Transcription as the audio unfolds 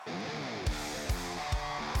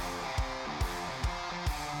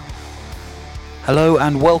Hello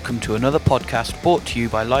and welcome to another podcast brought to you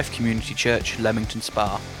by Life Community Church, Leamington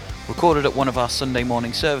Spa. Recorded at one of our Sunday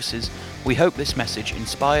morning services, we hope this message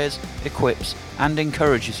inspires, equips and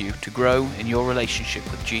encourages you to grow in your relationship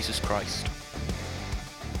with Jesus Christ.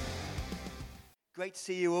 Great to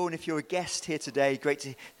see you all, and if you're a guest here today, great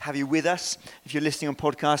to have you with us. If you're listening on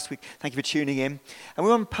podcast, thank you for tuning in. And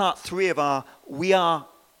we're on part 3 of our We Are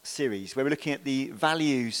series, where we're looking at the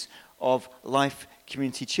values of Life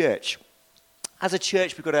Community Church. As a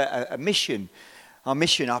church, we've got a mission.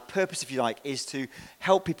 Our purpose, if you like, is to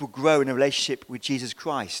help people grow in a relationship with Jesus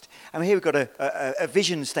Christ. And here we've got a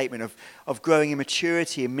vision statement of growing in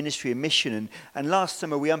maturity in ministry and mission. And last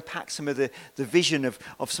summer, we unpacked some of the vision of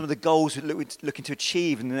some of the goals we're looking to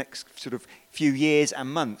achieve in the next sort of few years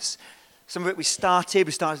and months. Some of it we started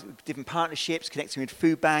with different partnerships, connecting with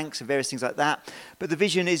food banks and various things like that. But the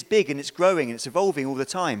vision is big and it's growing and it's evolving all the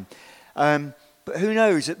time. But who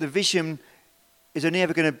knows that the vision is only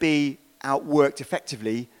ever going to be outworked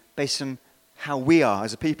effectively based on how we are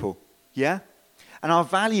as a people, yeah? And our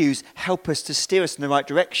values help us to steer us in the right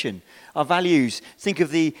direction. Our values, think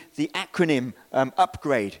of the acronym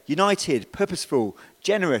UPGRADE: united, purposeful,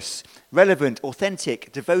 generous, relevant,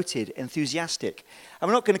 authentic, devoted, enthusiastic. And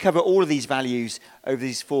we're not going to cover all of these values over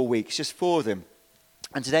these 4 weeks, just 4 of them.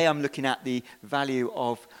 And today I'm looking at the value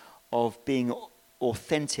of being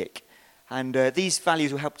authentic. And these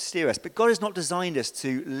values will help to steer us. But God has not designed us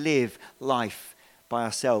to live life by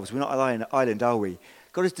ourselves. We're not an island, are we?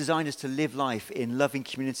 God has designed us to live life in loving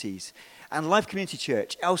communities. And Life Community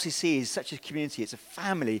Church, LCC, is such a community. It's a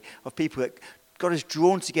family of people that God has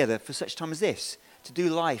drawn together for such time as this, to do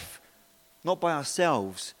life, not by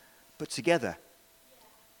ourselves, but together.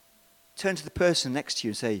 Turn to the person next to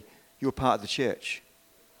you and say, you're part of the church.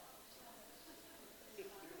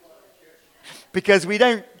 Because we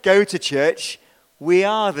don't go to church, we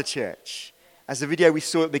are the church, as the video we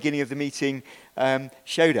saw at the beginning of the meeting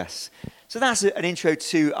showed us. So that's an intro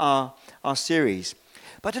to our series.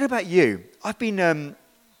 But I don't know about you. I've been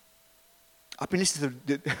listening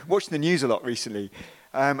watching the news a lot recently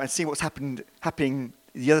and seeing what's happening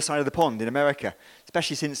the other side of the pond in America,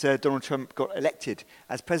 especially since Donald Trump got elected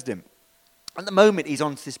as president. At the moment, he's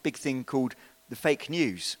on to this big thing called the fake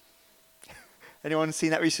news. Anyone seen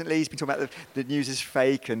that recently? He's been talking about the news is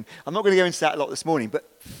fake, and I'm not going to go into that a lot this morning,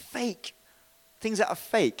 but fake, things that are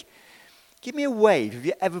fake. Give me a wave. Have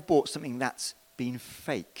you ever bought something that's been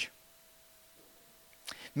fake?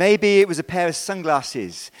 Maybe it was a pair of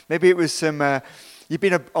sunglasses. Maybe it was you've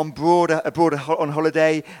been abroad on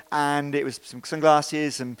holiday, and it was some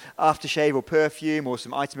sunglasses, some aftershave or perfume or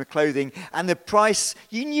some item of clothing, and the price,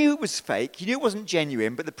 you knew it was fake, you knew it wasn't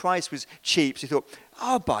genuine, but the price was cheap, so you thought,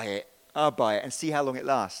 I'll buy it and see how long it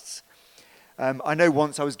lasts. I know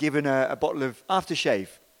once I was given a bottle of aftershave,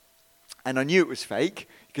 and I knew it was fake.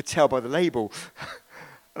 You could tell by the label.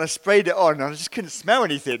 And I sprayed it on, and I just couldn't smell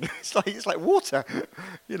anything. It's like water,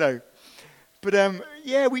 you know. But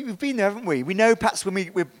we've been there, haven't we? We know perhaps when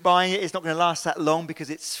we're buying it, it's not going to last that long because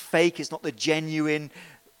it's fake. It's not the genuine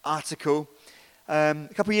article. A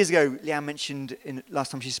couple of years ago, Leanne mentioned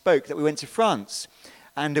last time she spoke that we went to France.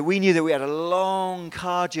 And we knew that we had a long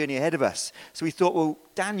car journey ahead of us. So we thought, well,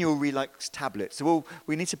 Daniel really likes tablets. So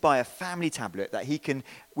we need to buy a family tablet that he can,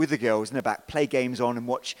 with the girls in the back, play games on and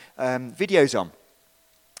watch videos on.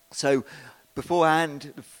 So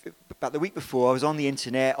beforehand, about the week before, I was on the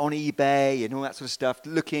internet, on eBay and all that sort of stuff,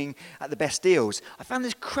 looking at the best deals. I found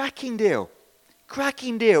this cracking deal.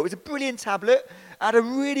 It was a brilliant tablet at a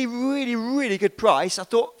really, really, really good price. I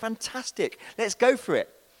thought, fantastic, let's go for it.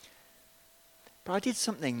 But I did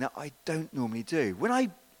something that I don't normally do. When I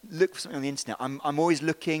look for something on the internet, I'm always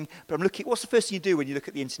looking, but I'm looking, what's the first thing you do when you look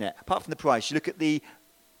at the internet? Apart from the price, you look at the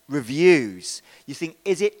reviews. You think,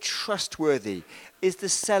 is it trustworthy? Is the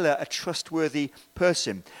seller a trustworthy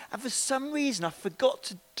person? And for some reason, I forgot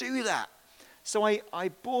to do that. So I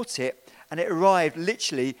bought it, and it arrived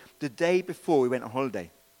literally the day before we went on holiday.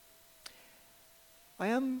 I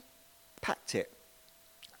unpacked it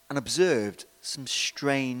and observed some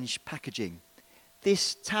strange packaging.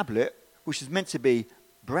 This tablet, which was meant to be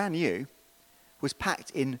brand new, was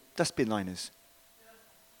packed in dustbin liners.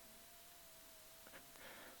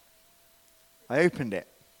 I opened it.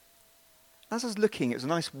 As I was looking, it was a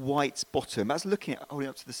nice white bottom. As I was looking at holding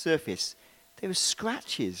up to the surface, there were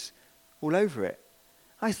scratches all over it.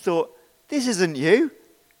 I thought, this isn't you.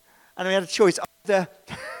 And we had a choice.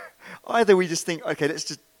 Either we just think, okay, let's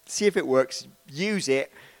just see if it works, use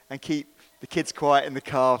it, and keep the kids quiet in the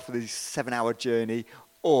car for this 7-hour journey,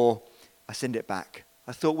 or I send it back.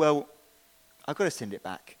 I thought, well, I've got to send it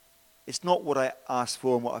back. It's not what I asked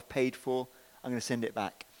for and what I've paid for. I'm going to send it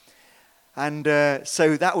back. And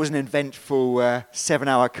so that was an eventful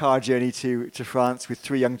 7-hour car journey to France with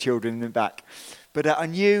 3 young children in the back. But I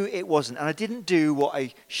knew it wasn't. And I didn't do what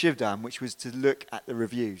I should have done, which was to look at the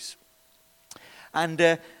reviews.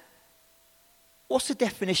 And what's the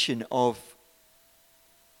definition of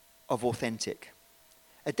authentic?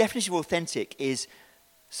 A definition of authentic is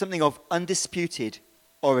something of undisputed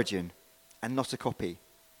origin and not a copy.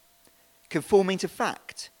 Conforming to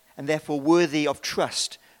fact and therefore worthy of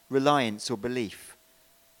trust, reliance or belief.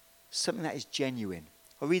 Something that is genuine.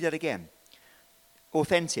 I'll read that again.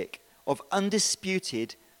 Authentic, of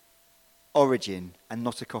undisputed origin and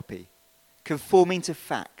not a copy. Conforming to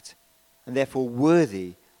fact and therefore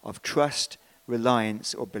worthy of trust,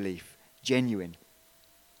 reliance or belief. Genuine.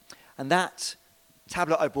 And that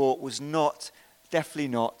tablet I bought was definitely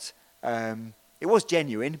not, it was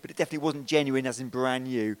genuine, but it definitely wasn't genuine as in brand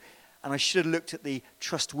new. And I should have looked at the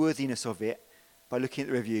trustworthiness of it by looking at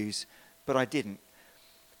the reviews, but I didn't.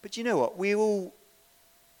 But you know what? We're all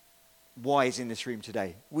wise in this room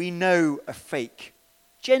today. We know a fake,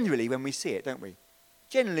 generally, when we see it, don't we?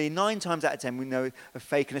 Generally, 9 times out of 10, we know a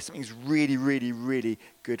fake unless something's really, really, really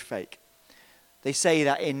good fake. They say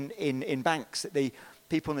that in banks, that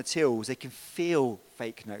people on the tills, they can feel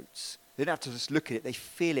fake notes. They don't have to just look at it. They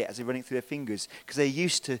feel it as they're running through their fingers because they're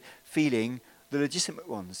used to feeling the legitimate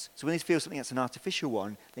ones. So when they feel something that's an artificial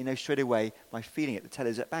one, they know straight away by feeling it, the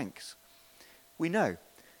tellers at banks. We know.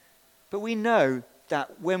 But we know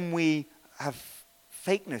that when we have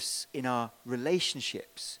fakeness in our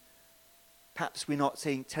relationships, perhaps we're not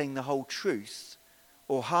telling the whole truth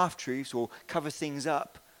or half-truths or cover things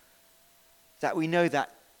up, that we know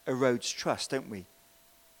that erodes trust, don't we?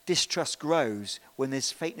 Distrust grows when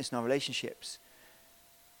there's fakeness in our relationships.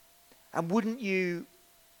 And wouldn't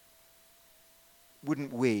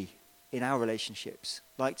we, in our relationships,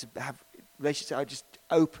 like to have relationships that are just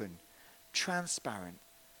open, transparent,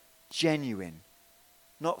 genuine,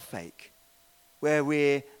 not fake, where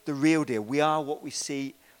we're the real deal. We are what you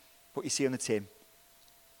see on the tin.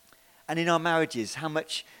 And in our marriages, how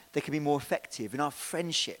much they can be more effective. In our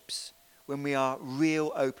friendships, when we are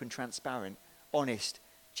real, open, transparent, honest,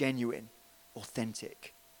 genuine,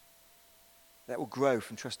 authentic. That will grow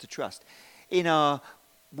from trust to trust. In our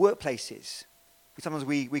workplaces, sometimes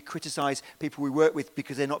we criticize people we work with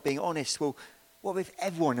because they're not being honest. Well, what if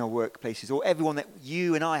everyone in our workplaces or everyone that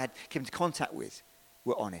you and I had come into contact with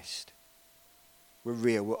were honest? We're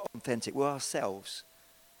real, we're authentic, we're ourselves.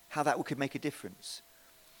 How that could make a difference.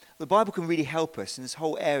 The Bible can really help us in this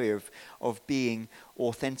whole area of being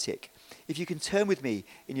authentic. If you can turn with me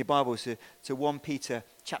in your Bibles to 1 Peter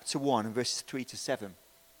chapter 1 and verses 3 to 7.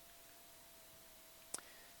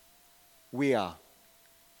 We are.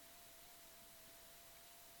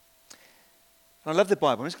 And I love the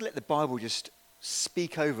Bible. I'm just going to let the Bible just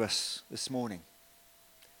speak over us this morning.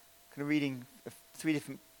 Kind of reading 3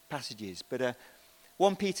 different passages, but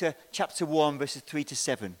 1 Peter chapter 1 verses 3 to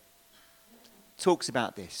 7 talks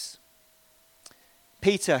about this.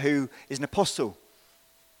 Peter, who is an apostle,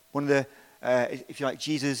 one of the, if you like,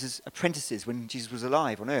 Jesus' apprentices when Jesus was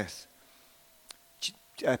alive on earth.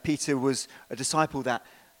 Peter was a disciple that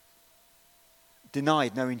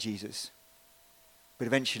denied knowing Jesus, but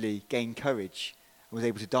eventually gained courage and was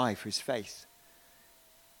able to die for his faith.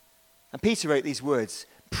 And Peter wrote these words,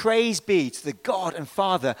 "Praise be to the God and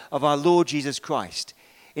Father of our Lord Jesus Christ.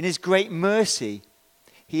 In his great mercy,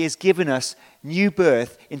 he has given us new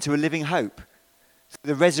birth into a living hope,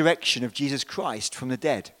 through the resurrection of Jesus Christ from the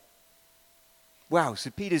dead." Wow, so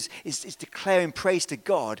Peter is declaring praise to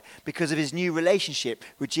God because of his new relationship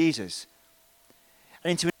with Jesus.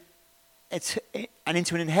 And into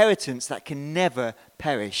an inheritance that can never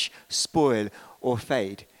perish, spoil, or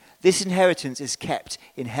fade. This inheritance is kept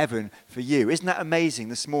in heaven for you. Isn't that amazing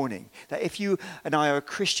this morning? That if you and I are a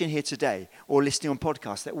Christian here today or listening on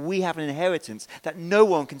podcasts, that we have an inheritance that no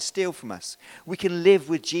one can steal from us. We can live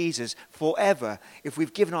with Jesus forever if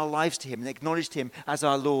we've given our lives to him and acknowledged him as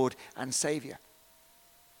our Lord and Savior.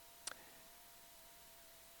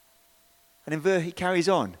 And he carries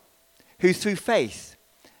on, who through faith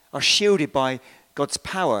are shielded by God's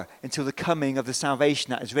power until the coming of the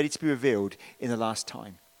salvation that is ready to be revealed in the last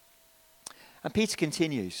time. And Peter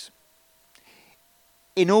continues,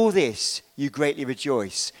 "In all this you greatly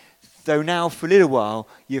rejoice, though now for a little while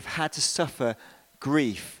you have had to suffer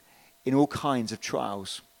grief in all kinds of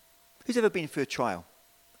trials." Who's ever been through a trial,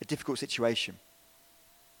 a difficult situation?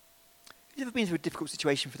 Who's ever been through a difficult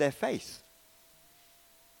situation for their faith?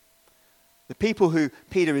 The people who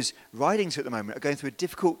Peter is writing to at the moment are going through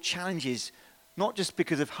difficult challenges, not just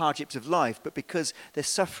because of hardships of life, but because they're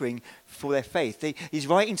suffering for their faith. He's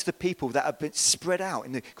writing to the people that have been spread out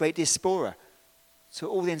in the great diaspora to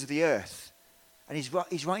all the ends of the earth. And he's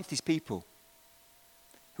writing to these people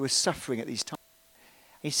who are suffering at these times.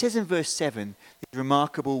 And he says in verse 7 these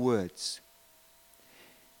remarkable words.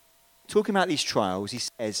 Talking about these trials, he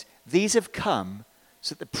says, "These have come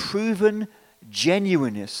so that the proven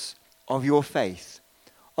genuineness of your faith,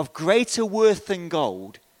 of greater worth than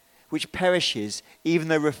gold, which perishes even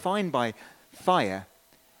though refined by fire,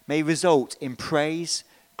 may result in praise,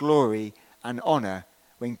 glory, and honor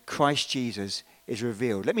when Christ Jesus is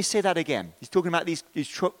revealed." Let me say that again. He's talking about these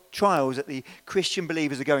trials that the Christian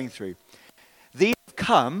believers are going through. These have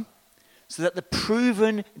come so that the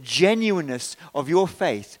proven genuineness of your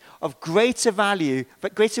faith, of greater value,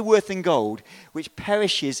 but greater worth than gold, which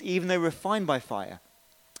perishes even though refined by fire,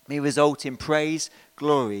 may result in praise,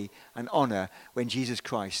 glory, and honor when Jesus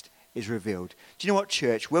Christ is revealed. Do you know what,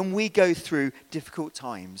 church? When we go through difficult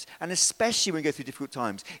times, and especially when we go through difficult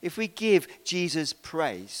times, if we give Jesus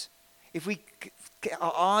praise, if we get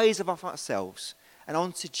our eyes above ourselves and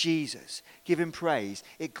onto Jesus, give him praise,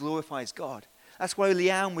 it glorifies God. That's why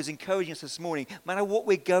Leanne was encouraging us this morning, no matter what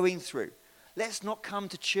we're going through, let's not come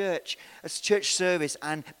to church, as church service,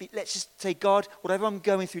 and let's just say, God, whatever I'm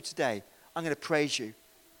going through today, I'm going to praise you.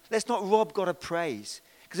 Let's not rob God of praise.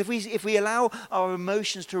 Because if we allow our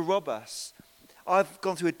emotions to rob us, I've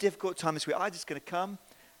gone through a difficult time this week, I'm just going to come,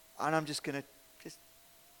 and I'm just going to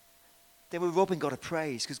then we're robbing God of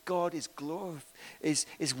praise, because God is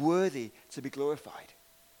worthy to be glorified.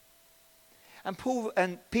 And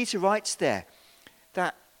Peter writes there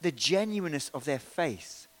that the genuineness of their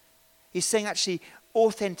faith, he's saying actually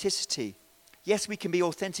authenticity. Yes, we can be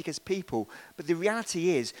authentic as people, but the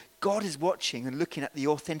reality is God is watching and looking at the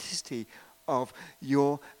authenticity of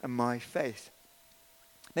your and my faith.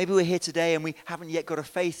 Maybe we're here today and we haven't yet got a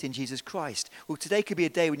faith in Jesus Christ. Well, today could be a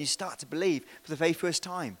day when you start to believe for the very first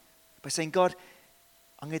time by saying, God,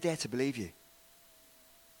 I'm going to dare to believe you.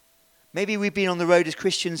 Maybe we've been on the road as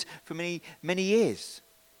Christians for many, many years.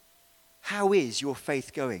 How is your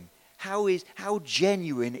faith going? How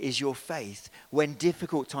genuine is your faith when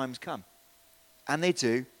difficult times come? And they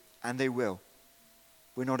do, and they will.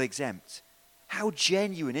 We're not exempt. How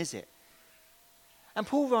genuine is it? And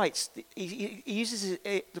Paul writes,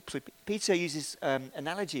 Peter uses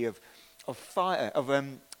analogy of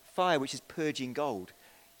fire, which is purging gold.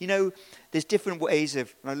 You know, there's different ways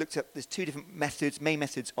of, and I looked up, there's two different main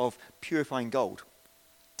methods of purifying gold.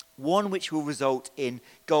 One which will result in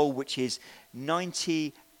gold which is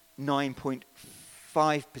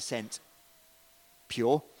 99.5%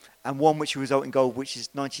 pure, and one which will result in gold which is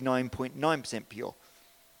 99.9% pure.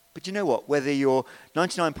 But you know what? Whether you're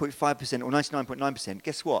 99.5% or 99.9%,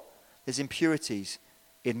 guess what? There's impurities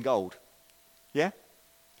in gold. Yeah?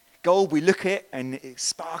 Gold, we look at it and it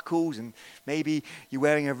sparkles, and maybe you're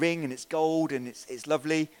wearing a ring and it's gold and it's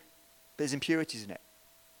lovely, but there's impurities in it.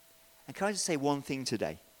 And can I just say one thing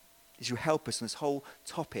today? This will help us on this whole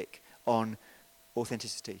topic on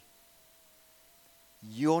authenticity.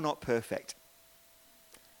 You're not perfect.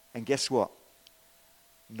 And guess what?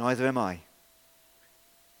 Neither am I.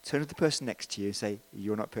 Turn to the person next to you and say,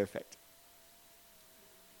 you're not perfect.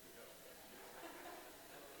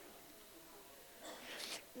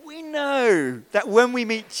 We know that when we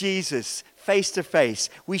meet Jesus face to face,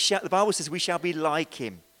 the Bible says we shall be like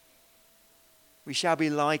him. We shall be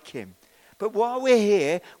like him. But while we're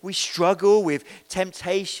here, we struggle with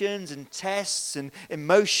temptations and tests and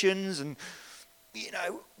emotions, and,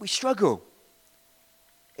 we struggle.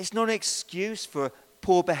 It's not an excuse for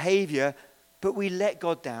poor behavior, but we let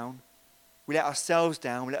God down. We let ourselves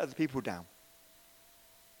down. We let other people down.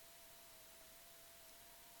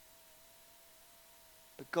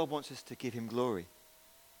 But God wants us to give him glory.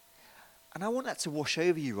 And I want that to wash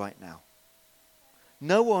over you right now.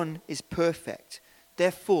 No one is perfect.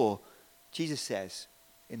 Therefore, Jesus says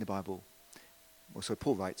in the Bible, also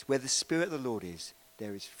Paul writes, where the Spirit of the Lord is,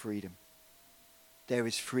 there is freedom. There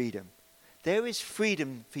is freedom. There is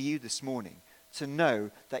freedom for you this morning to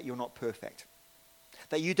know that you're not perfect.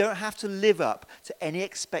 That you don't have to live up to any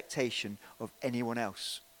expectation of anyone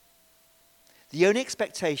else. The only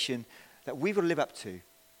expectation that we've got to live up to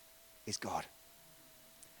is God.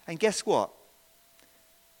 And guess what?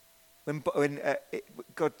 When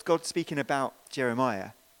God speaking about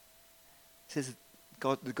Jeremiah, says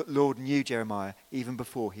the Lord knew Jeremiah even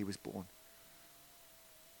before he was born.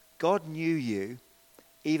 God knew you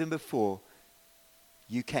even before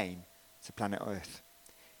you came to planet Earth.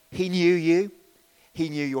 He knew you. He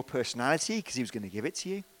knew your personality because he was going to give it to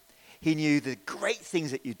you. He knew the great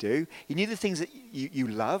things that you do. He knew the things that you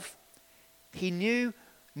love. He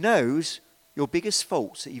knows your biggest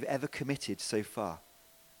faults that you've ever committed so far.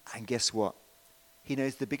 And guess what? He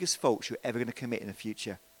knows the biggest faults you're ever going to commit in the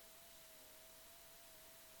future.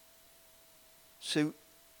 So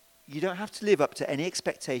you don't have to live up to any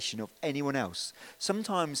expectation of anyone else.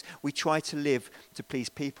 Sometimes we try to live to please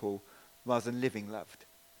people rather than living loved.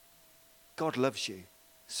 God loves you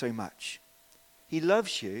so much. He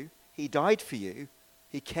loves you. He died for you.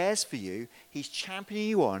 He cares for you. He's championing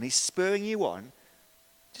you on. He's spurring you on.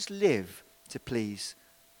 Just live to please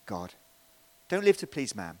God. Don't live to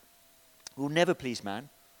please man. We'll never please man.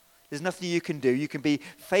 There's nothing you can do. You can be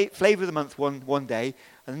flavor of the month one day,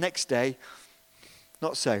 and the next day,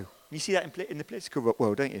 not so. You see that in the political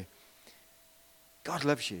world, don't you? God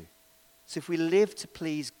loves you. So if we live to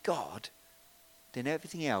please God, then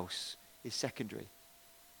everything else is secondary.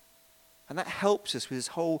 And that helps us with this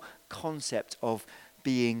whole concept of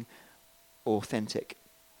being authentic.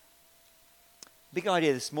 Big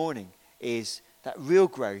idea this morning is that real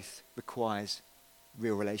growth requires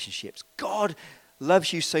real relationships. God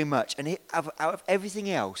loves you so much, and out of everything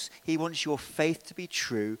else, he wants your faith to be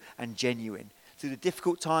true and genuine. Through the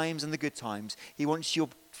difficult times and the good times, he wants your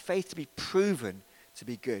faith to be proven to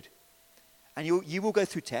be good. And you will go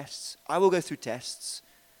through tests. I will go through tests.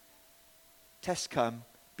 Tests come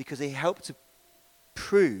because they help to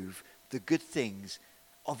prove the good things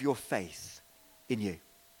of your faith in you.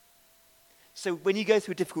 So when you go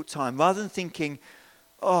through a difficult time, rather than thinking,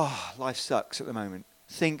 oh, life sucks at the moment,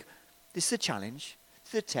 think, this is a challenge,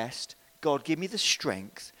 this is a test. God, give me the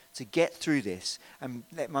strength to get through this and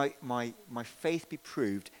let my faith be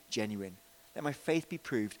proved genuine. Let my faith be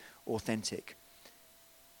proved authentic.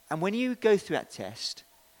 And when you go through that test,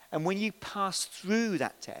 and when you pass through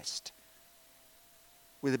that test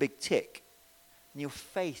with a big tick, then your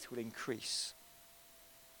faith will increase.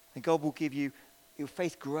 And God will give you, your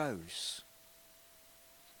faith grows.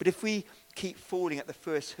 But if we keep falling at the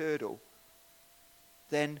first hurdle,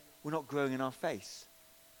 then we're not growing in our faith.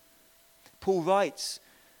 Paul writes,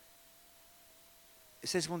 it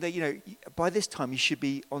says one day, by this time you should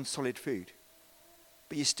be on solid food,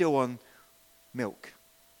 but you're still on milk.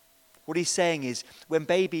 What he's saying is, when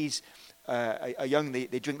babies are young, they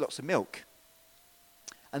drink lots of milk.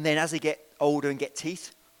 And then as they get older and get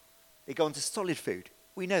teeth, they go on to solid food.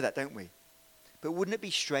 We know that, don't we? But wouldn't it be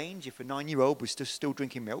strange if a 9-year-old was still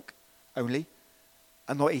drinking milk only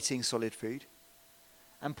and not eating solid food?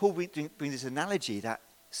 And Paul brings this analogy that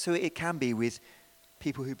so it can be with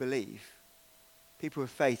people who believe, people of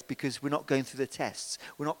faith, because we're not going through the tests.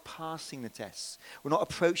 We're not passing the tests. We're not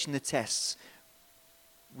approaching the tests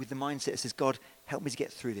with the mindset that says, God, help me to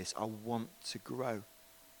get through this. I want to grow.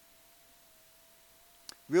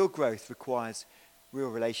 Real growth requires real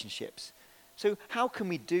relationships. So how can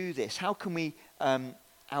we do this? How can we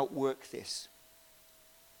outwork this?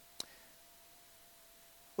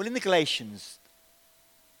 Well, in the Galatians,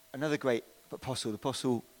 another great apostle, the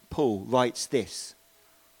Apostle Paul, writes this.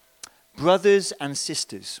 Brothers and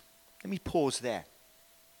sisters, let me pause there.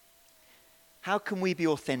 How can we be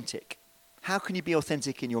authentic? How can you be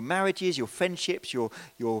authentic in your marriages, your friendships, in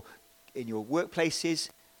your workplaces?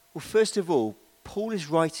 Well, first of all, Paul is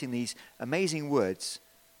writing these amazing words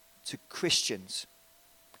to Christians.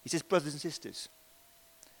 He says brothers and sisters.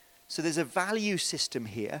 So there's a value system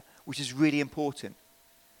here which is really important.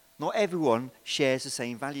 Not everyone shares the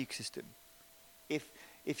same value system.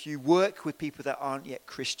 If you work with people that aren't yet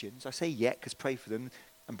Christians, I say yet because pray for them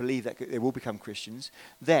and believe that they will become Christians,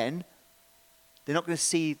 then they're not going to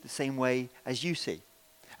see the same way as you see.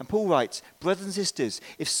 And Paul writes, brothers and sisters,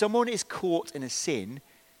 if someone is caught in a sin,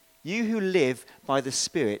 you who live by the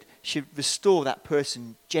Spirit should restore that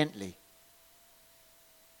person gently.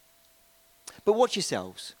 But watch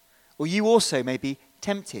yourselves, or you also may be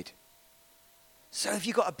tempted. So if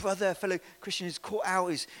you've got a brother, a fellow Christian who's caught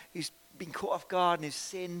out, who's been caught off guard and has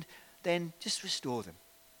sinned, then just restore them.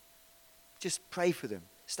 Just pray for them.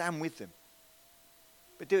 Stand with them.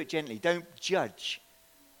 But do it gently. Don't judge.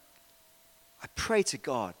 I pray to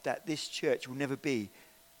God that this church will never be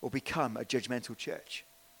or become a judgmental church.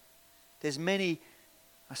 There's many,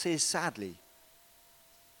 I say this sadly,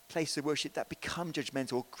 places of worship that become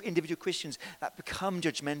judgmental, or individual Christians that become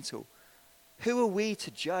judgmental. Who are we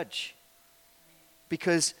to judge?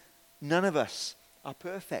 Because none of us are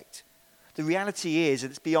perfect. The reality is,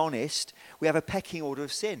 let's be honest, we have a pecking order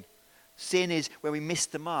of sin. Sin is where we miss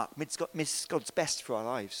the mark, miss God's best for our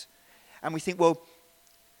lives. And we think, well,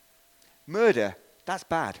 murder, that's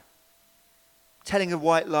bad. Telling a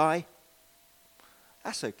white lie,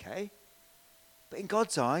 that's okay. But in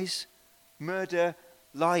God's eyes, murder,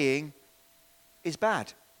 lying is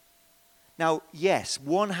bad. Now, yes,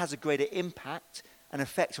 one has a greater impact and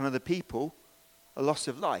effect on other people, a loss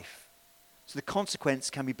of life. So the consequence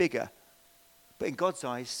can be bigger. But in God's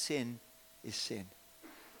eyes, sin is sin.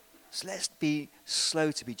 So let's be slow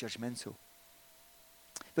to be judgmental.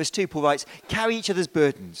 Verse 2, Paul writes, carry each other's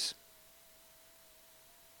burdens.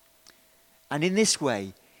 And in this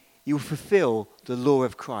way, you will fulfill the law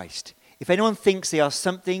of Christ. If anyone thinks they are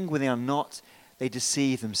something when they are not, they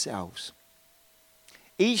deceive themselves.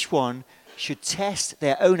 Each one should test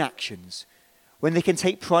their own actions when they can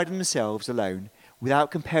take pride in themselves alone without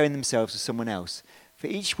comparing themselves to someone else. For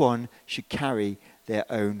each one should carry their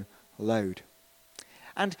own load.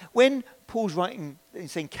 And when Paul's writing and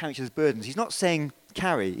saying carry each other's burdens, he's not saying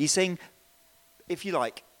carry. He's saying, if you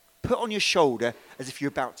like, put on your shoulder as if you're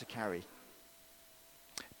about to carry.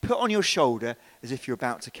 Put on your shoulder as if you're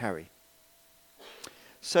about to carry.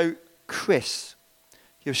 So, Chris,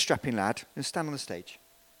 you're a strapping lad. You'll stand on the stage.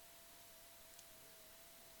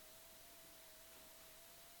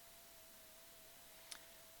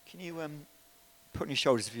 Can you put on your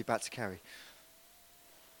shoulders if you're about to carry?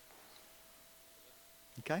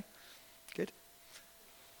 Okay, good.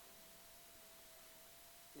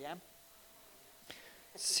 Liam?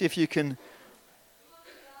 See if you can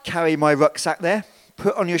carry my rucksack there.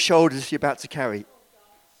 Put on your shoulders if you're about to carry.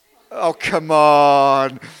 Oh, come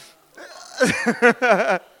on.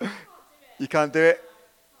 You can't do it?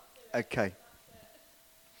 Okay.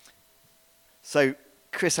 So,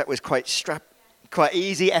 Chris, that was quite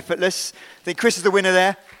easy, effortless. I think Chris is the winner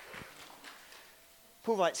there.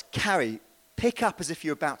 Paul writes, carry. Pick up as if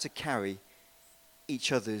you're about to carry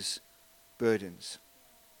each other's burdens.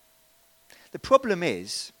 The problem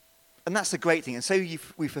is, and that's the great thing, and so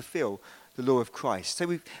we fulfill the law of Christ.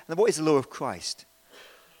 And what is the law of Christ?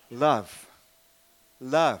 Love.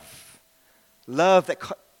 Love. Love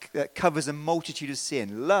that covers a multitude of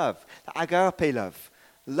sin. Love. The agape love.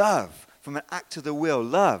 Love from an act of the will.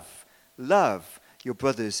 Love. Love your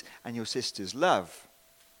brothers and your sisters. Love.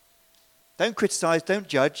 Don't criticize, don't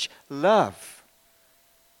judge. Love.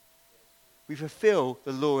 We fulfill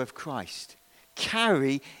the law of Christ.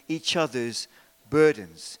 Carry each other's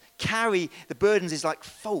burdens. Carry the burdens is like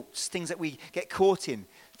faults, things that we get caught in,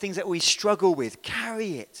 things that we struggle with.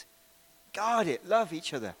 Carry it. Guard it. Love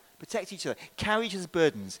each other. Protect each other. Carry each other's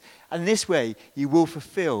burdens. And in this way, you will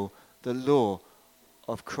fulfill the law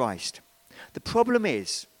of Christ. The problem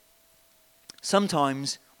is,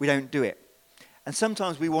 sometimes we don't do it. And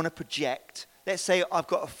sometimes we want to project, let's say I've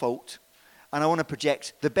got a fault, and I want to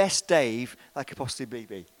project the best Dave I could possibly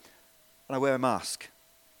be. And I wear a mask.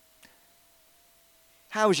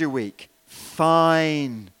 How was your week?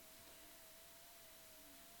 Fine.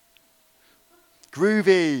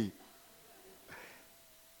 Groovy.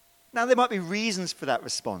 Now, there might be reasons for that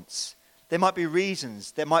response. There might be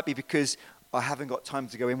reasons. There might be because I haven't got time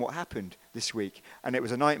to go in what happened this week, and it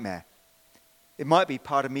was a nightmare. It might be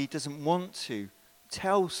part of me doesn't want to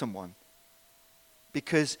tell someone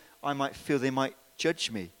because I might feel they might judge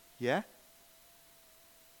me. Yeah?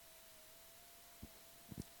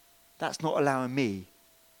 That's not allowing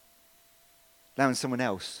someone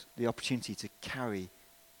else the opportunity to carry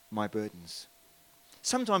my burdens.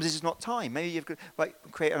 Sometimes it's just not time. Maybe you've got to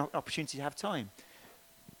create an opportunity to have time.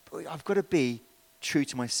 But I've got to be true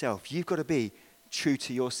to myself. You've got to be true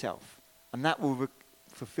to yourself. And that will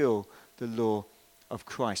fulfill the law of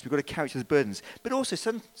Christ. We've got to carry each other's burdens. But also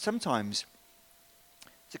sometimes,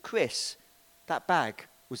 to Chris, that bag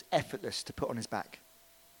was effortless to put on his back.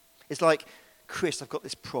 It's like, Chris, I've got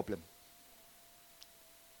this problem.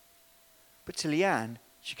 But to Leanne,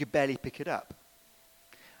 she could barely pick it up.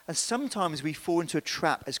 And sometimes we fall into a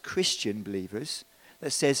trap as Christian believers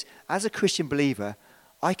that says, as a Christian believer,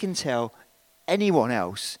 I can tell anyone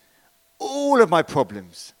else all of my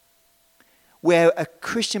problems. Where a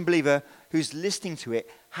Christian believer who's listening to it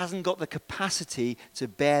hasn't got the capacity to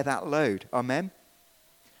bear that load. Amen?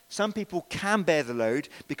 Some people can bear the load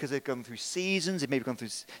because they've gone through seasons, they've maybe gone through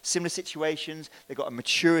similar situations, they've got a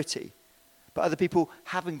maturity. But other people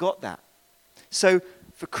haven't got that. So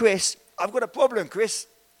for Chris, I've got a problem, Chris.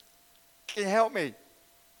 Can you help me?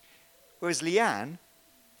 Whereas Leanne,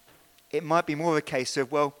 it might be more of a case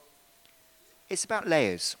of, well, it's about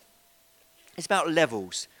layers. It's about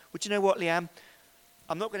levels. Well, do you know what, Leanne?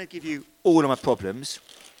 I'm not going to give you all of my problems,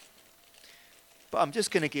 but I'm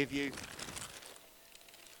just going to give you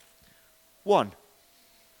one.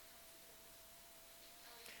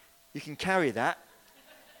 You can carry that.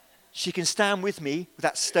 She can stand with me with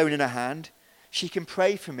that stone in her hand. She can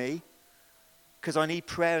pray for me because I need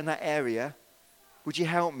prayer in that area. Would you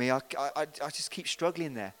help me? I just keep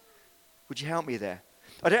struggling there. Would you help me there?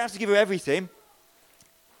 I don't have to give her everything.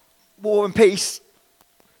 War and Peace.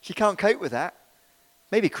 She can't cope with that.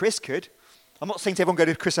 Maybe Chris could. I'm not saying to everyone go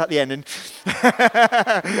to Chris at the end.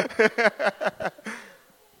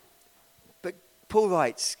 But Paul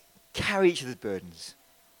writes, carry each other's burdens.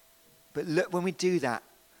 But look, when we do that,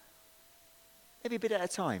 maybe a bit at a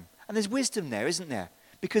time. And there's wisdom there, isn't there?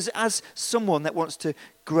 Because as someone that wants to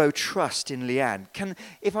grow trust in Leanne,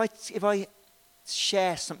 if I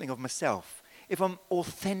share something of myself, if I'm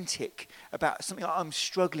authentic about something I'm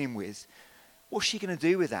struggling with, what's she going to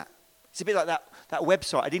do with that? It's a bit like that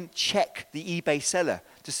website. I didn't check the eBay seller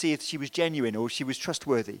to see if she was genuine or she was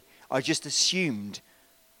trustworthy. I just assumed,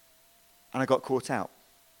 and I got caught out.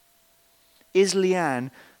 Is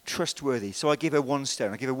Leanne trustworthy? So I give her 1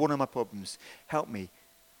 stone. I give her one of my problems. Help me.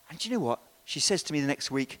 And do you know what? She says to me the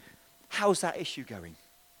next week, how's that issue going?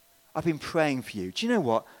 I've been praying for you. Do you know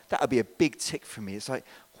what? That would be a big tick for me. It's like,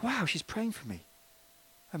 wow, she's praying for me.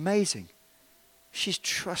 Amazing. She's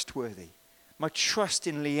trustworthy. My trust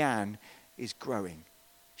in Leanne is growing.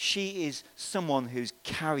 She is someone who's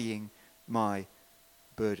carrying my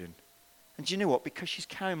burden. And do you know what? Because she's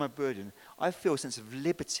carrying my burden, I feel a sense of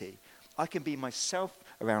liberty. I can be myself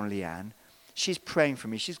around Leanne. She's praying for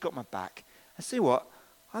me. She's got my back. And see what?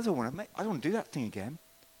 I don't want to do that thing again.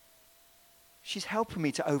 She's helping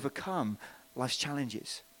me to overcome life's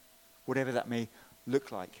challenges, whatever that may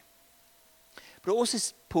look like. But also,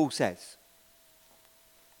 Paul says,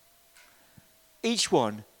 each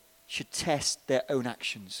one should test their own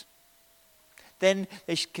actions. Then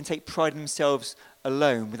they can take pride in themselves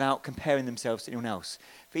alone without comparing themselves to anyone else.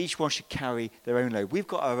 For each one should carry their own load. We've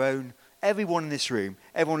got our own, everyone in this room,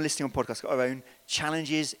 everyone listening on podcasts, got our own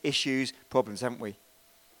challenges, issues, problems, haven't we?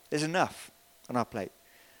 There's enough on our plate.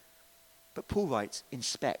 But Paul writes,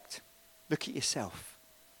 inspect. Look at yourself.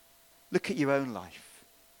 Look at your own life.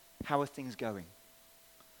 How are things going?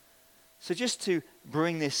 So just to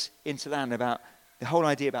bring this into land about the whole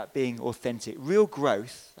idea about being authentic, real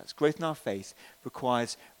growth, that's growth in our faith,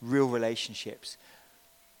 requires real relationships.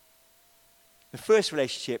 The first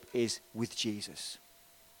relationship is with Jesus.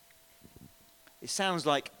 It sounds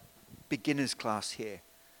like beginner's class here,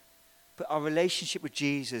 but our relationship with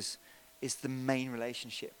Jesus is the main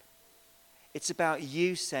relationship. It's about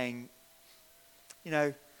you saying, you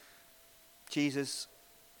know, Jesus,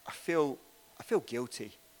 I feel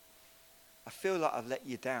guilty. I feel like I've let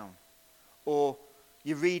you down. Or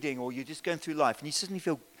you're reading or you're just going through life and you suddenly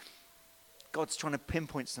feel God's trying to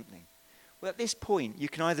pinpoint something. Well, at this point, you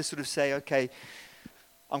can either sort of say, okay,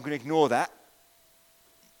 I'm going to ignore that.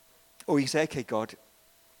 Or you say, okay, God,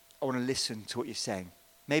 I want to listen to what you're saying.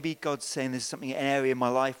 Maybe God's saying there's something, an area in my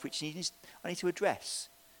life which I need to address.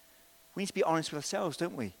 We need to be honest with ourselves,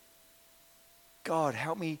 don't we? God,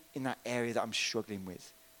 help me in that area that I'm struggling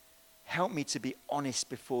with. Help me to be honest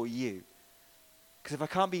before you. Because if I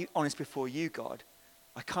can't be honest before you, God,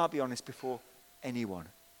 I can't be honest before anyone.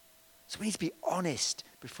 So we need to be honest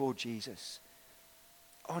before Jesus.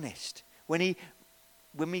 Honest. When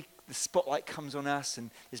the spotlight comes on us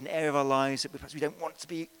and there's an area of our lives that perhaps we don't want to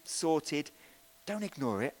be sorted, don't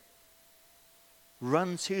ignore it.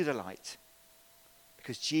 Run to the light.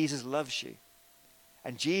 Because Jesus loves you.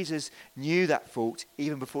 And Jesus knew that fault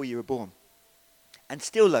even before you were born. And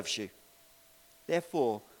still loves you.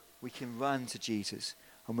 Therefore, we can run to Jesus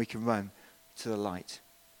and we can run to the light.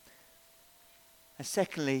 And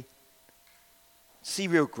secondly, see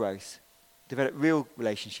real growth, develop real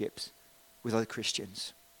relationships with other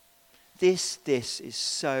Christians. This is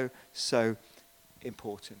so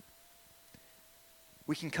important.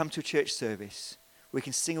 We can come to a church service, we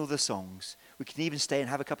can sing all the songs, we can even stay and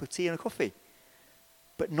have a cup of tea and a coffee,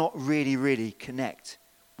 but not really connect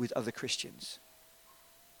with other Christians.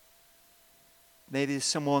 Maybe there's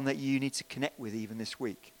someone that you need to connect with even this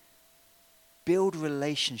week. Build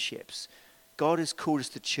relationships. God has called us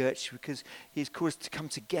to church because He's called us to come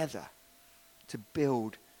together to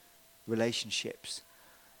build relationships.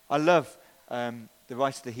 I love the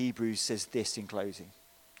writer of the Hebrews says this in closing.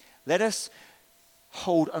 Let us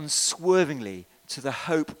hold unswervingly to the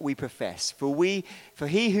hope we profess. For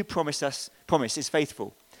He who promised is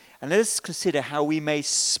faithful. And let us consider how we may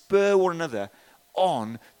spur one another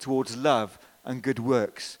on towards love and good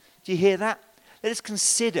works. Do you hear that? Let us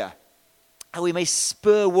consider how we may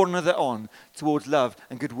spur one another on towards love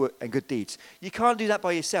and good work and good deeds. You can't do that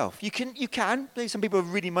by yourself. You can. Some people are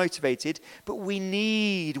really motivated, but we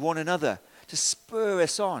need one another to spur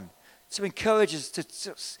us on, to encourage us,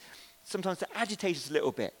 to sometimes to agitate us a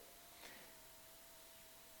little bit.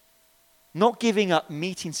 Not giving up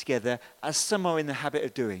meeting together as some are in the habit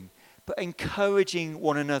of doing, but encouraging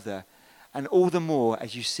one another, and all the more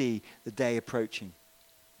as you see the day approaching.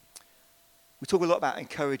 We talk a lot about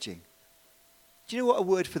encouraging. Do you know what a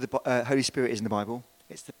word for the Holy Spirit is in the Bible?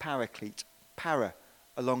 It's the paraclete. Para,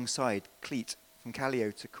 alongside, cleat, from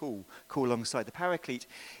kaleo to call alongside. The paraclete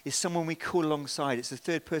is someone we call alongside. It's the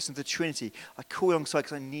third person of the Trinity. I call alongside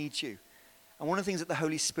because I need you. And one of the things that the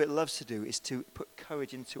Holy Spirit loves to do is to put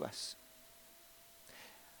courage into us.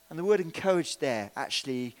 And the word encourage there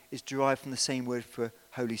actually is derived from the same word for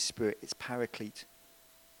Holy Spirit. It's paraclete.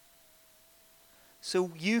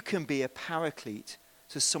 So you can be a paraclete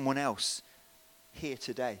to someone else here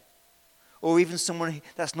today. Or even someone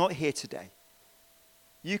that's not here today.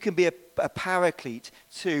 You can be a paraclete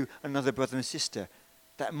to another brother and sister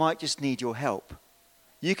that might just need your help.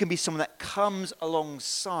 You can be someone that comes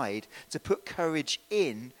alongside to put courage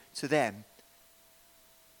in to them,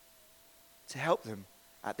 to help them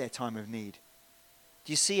at their time of need.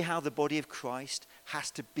 Do you see how the body of Christ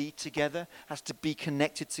has to be together, has to be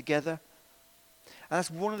connected together? And that's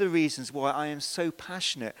one of the reasons why I am so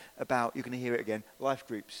passionate about, you're going to hear it again, life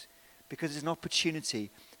groups. Because it's an opportunity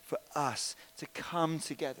for us to come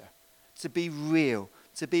together, to be real,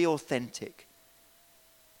 to be authentic,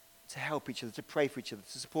 to help each other, to pray for each other,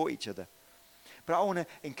 to support each other. But I want to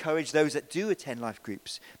encourage those that do attend life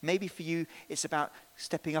groups. Maybe for you, it's about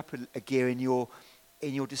stepping up a gear in your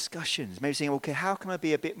discussions. Maybe saying, okay, how can I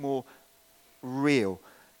be a bit more real?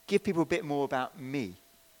 Give people a bit more about me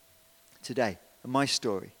today and my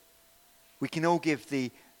story. We can all give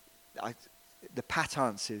the pat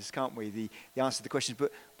answers, can't we? The answer to the questions.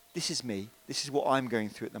 But this is me. This is what I'm going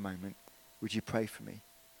through at the moment. Would you pray for me?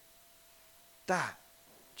 That,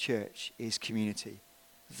 church, is community.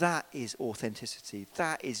 That is authenticity.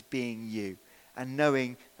 That is being you. And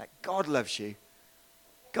knowing that God loves you.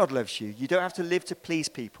 God loves you. You don't have to live to please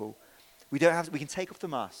people. We can take off the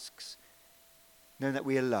masks, knowing that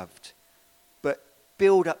we are loved. But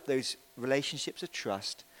build up those relationships of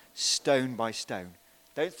trust, stone by stone.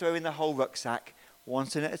 Don't throw in the whole rucksack, one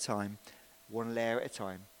stone at a time, one layer at a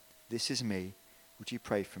time. This is me. Would you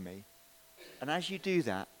pray for me? And as you do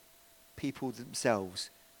that, people themselves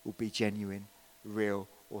will be genuine, real,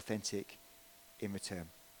 authentic in return.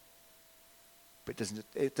 But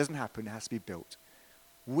it doesn't happen. It has to be built.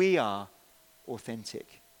 We are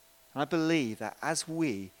authentic. And I believe that as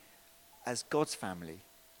we, as God's family,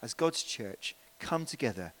 as God's church, come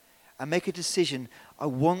together and make a decision, I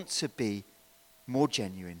want to be more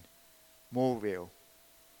genuine, more real.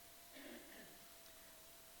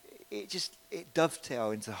 It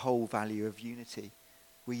dovetails into the whole value of unity.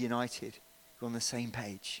 We're united. We're on the same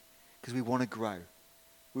page because we want to grow.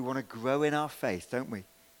 We want to grow in our faith, don't we?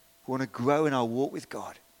 We want to grow in our walk with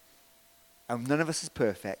God. And none of us is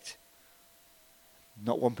perfect.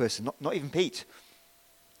 Not one person, not even Pete.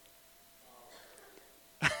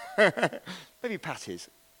 Maybe Pat is.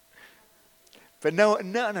 But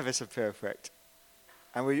none of us are perfect.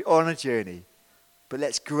 And we're on a journey. But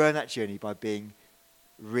let's grow in that journey by being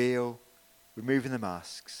real, removing the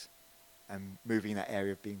masks, and moving in that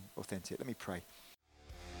area of being authentic. Let me pray.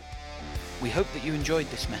 We hope that you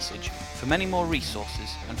enjoyed this message. For many more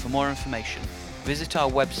resources and for more information, visit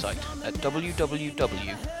our website at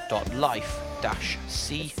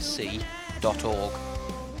www.life-cc.org.